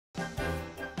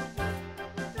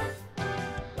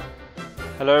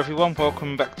Hello everyone,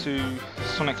 welcome back to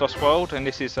Sonic Lost World, and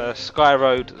this is Sky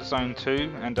Road Zone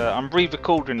 2, and I'm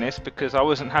re-recording this because I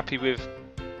wasn't happy with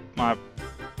my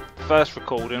first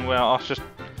recording where I was just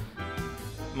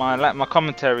my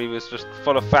commentary was just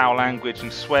full of foul language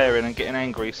and swearing and getting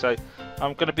angry, so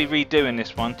I'm going to be redoing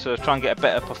this one to try and get a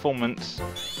better performance.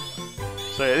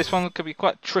 So yeah, this one could be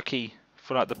quite tricky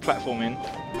for like the platforming.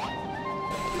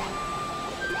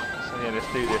 So yeah,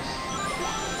 let's do this.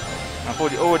 I've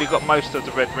already got most of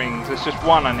the red rings, there's just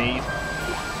one I need.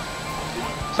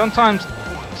 Sometimes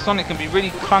Sonic can be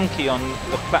really clunky on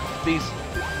these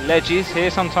ledges here,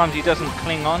 sometimes he doesn't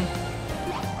cling on.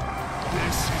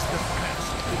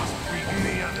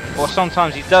 Or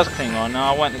sometimes he does cling on and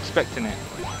I wasn't expecting it.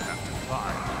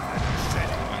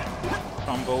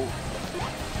 Crumble.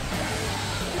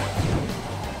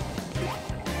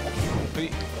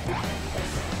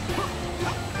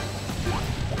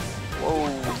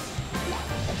 Whoa.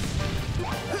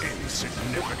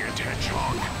 Insignificant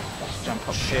hedgehog. Just jump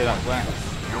up here like that.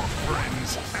 Your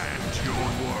friends and your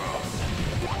world.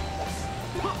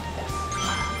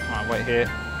 Right, wait here.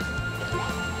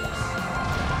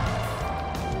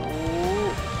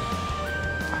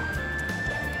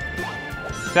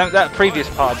 So that previous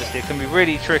part of this here can be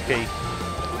really tricky.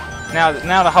 Now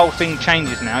the whole thing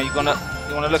changes. Now you want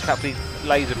to look up these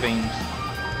laser beams.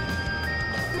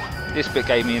 This bit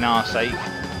gave me an arse ache.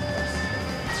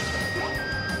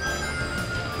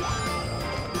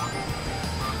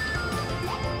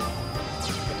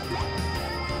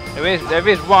 There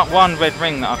is one red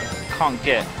ring that I can't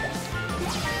get.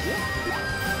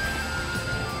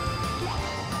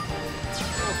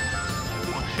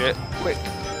 Oh shit, quick.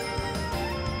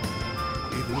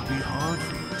 It would be hard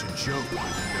for you to joke with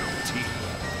no teeth.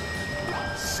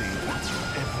 Save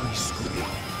every scream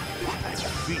and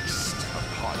feast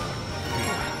upon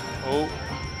fear. Oh.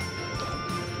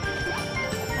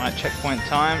 Right, checkpoint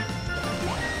time.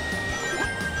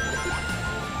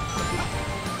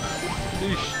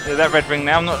 Yeah, that red ring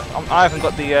now. I haven't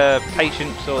got the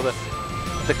patience or the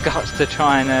guts to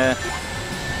try and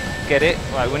get it.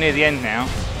 Right, we're near the end now.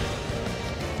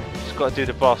 Just got to do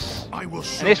the boss. And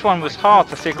this one was hard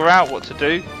to figure out what to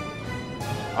do.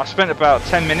 I spent about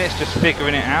 10 minutes just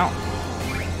figuring it out.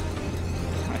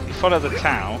 If you follow the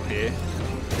towel here,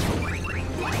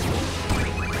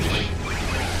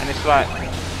 and it's like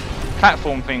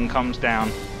platform thing comes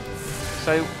down.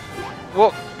 So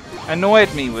what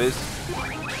annoyed me was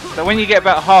that when you get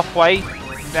about halfway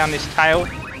down this tail,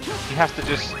 you have to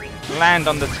just land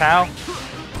on the tail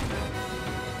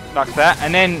like that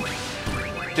and then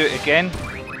do it again.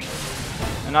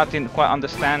 And I didn't quite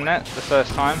understand that the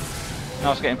first time, and I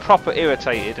was getting proper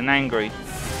irritated and angry.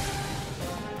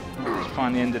 Let's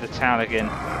find the end of the tail again.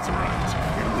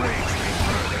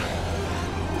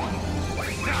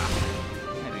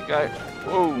 There we go.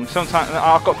 Whoa, sometimes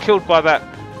I got killed by that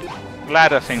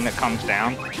ladder thing that comes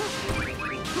down.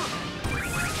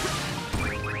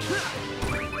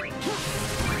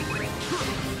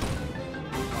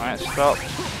 Alright, stop.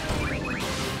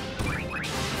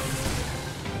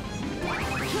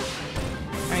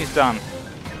 And he's done.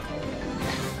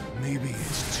 Maybe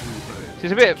it's too early.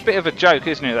 It's a bit of a joke,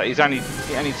 isn't it, that he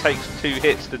only takes 2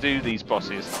 hits to do these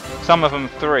bosses. Some of them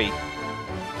 3.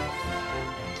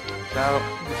 So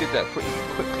we did that pretty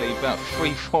quickly, about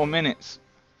 3-4 minutes.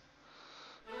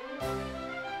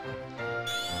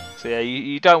 So yeah,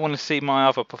 you don't want to see my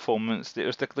other performance. It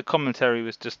was the commentary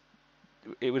was just,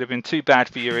 it would have been too bad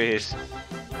for your ears.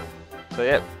 So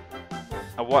yep,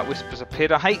 a white whispers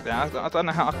appeared. I hate that. I don't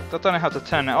know how to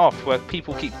turn it off. Where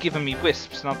people keep giving me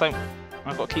wisps and I've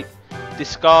got to keep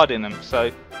discarding them.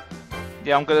 So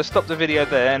yeah, I'm going to stop the video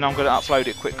there and I'm going to upload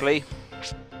it quickly.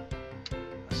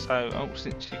 So I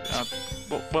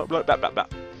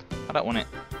don't want it.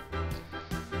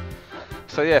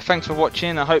 So yeah, thanks for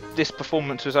watching. I hope this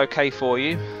performance was okay for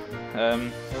you.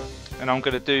 And I'm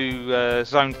going to do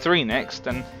Zone 3 next,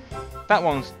 and that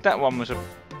one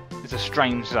is a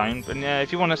strange zone. But yeah,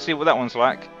 if you want to see what that one's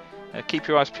like, keep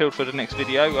your eyes peeled for the next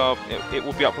video. It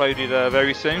will be uploaded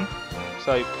very soon.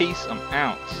 So peace, I'm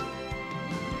out.